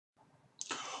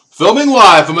Filming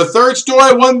live from a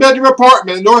third-story, one-bedroom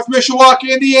apartment in North Mishawaka,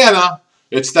 Indiana,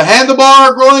 it's the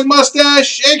Handlebar Growing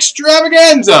Mustache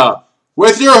Extravaganza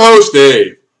with your host,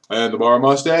 Dave. Handlebar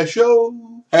Mustache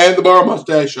Show. Handlebar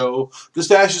Mustache Show. The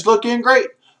stash is looking great,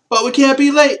 but we can't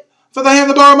be late for the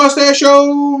Handlebar Mustache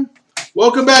Show.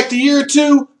 Welcome back to year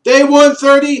 2, day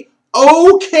 130,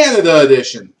 Oh Canada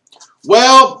edition.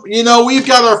 Well, you know, we've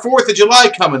got our 4th of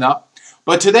July coming up,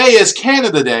 but today is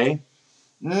Canada Day.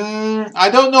 I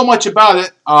don't know much about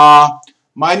it.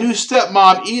 My new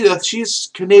stepmom, Edith, she's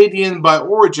Canadian by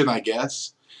origin, I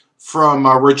guess, from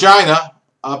Regina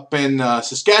up in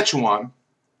Saskatchewan.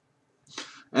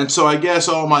 And so I guess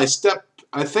I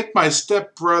think my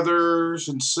stepbrothers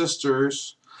and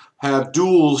sisters have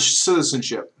dual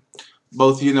citizenship,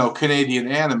 both, you know, Canadian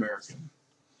and American.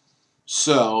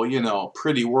 So, you know,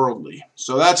 pretty worldly.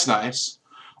 So that's nice.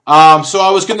 So I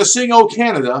was going to sing Oh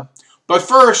Canada, but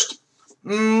first,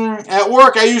 at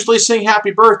work, I usually sing Happy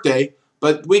Birthday,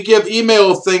 but we give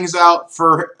email things out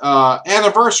for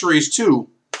anniversaries too.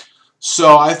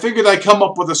 So I figured I'd come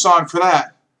up with a song for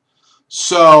that.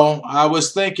 So I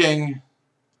was thinking,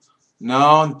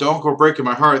 no, Don't Go Breaking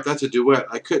My Heart. That's a duet.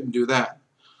 I couldn't do that.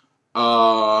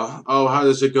 Oh, how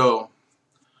does it go?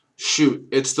 Shoot,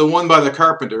 it's the one by the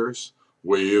Carpenters.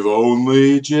 We've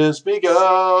only just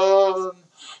begun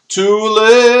to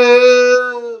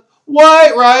live.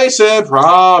 White rice and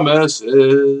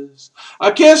promises,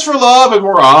 a kiss for love, and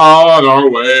we're on our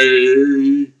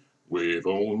way. We've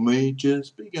only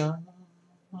just begun.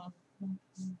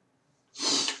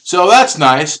 So that's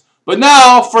nice. But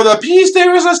now for the piece de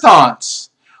resistance.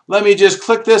 Let me just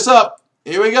click this up.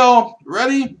 Here we go.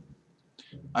 Ready?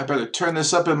 I better turn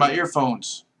this up in my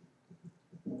earphones.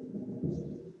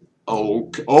 Oh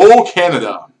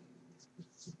Canada.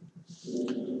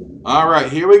 All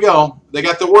right, here we go. They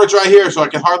got the words right here, so I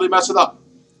can hardly mess it up.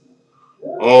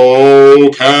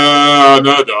 Oh,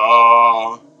 Canada,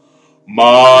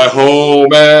 my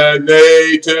home and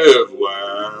native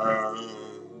land,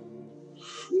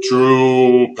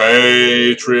 true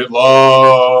patriot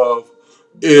love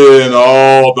in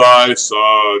all thy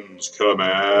sons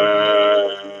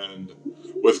command.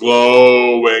 With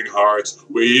glowing hearts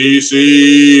we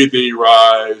see thee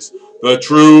rise, the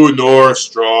true North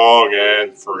strong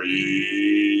and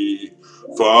free.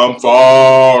 From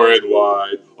far and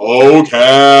wide, oh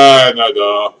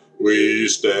Canada, we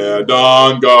stand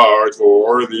on guard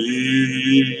for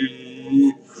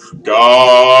thee.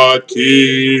 God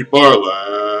keep our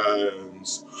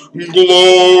lands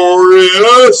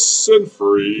glorious and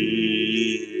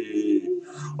free.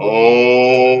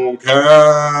 Oh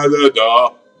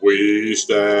Canada, we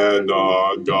stand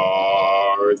on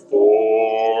guard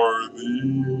for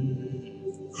thee.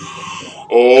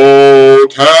 Oh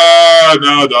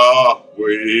Canada,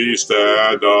 we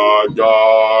stand on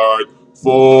guard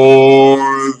for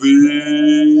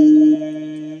thee.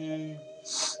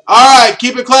 Alright,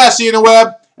 keep it classy,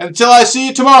 interweb. Until I see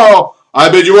you tomorrow, I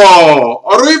bid you all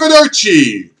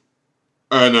arrivederci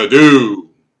and adieu.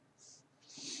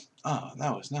 Oh,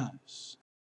 that was nice.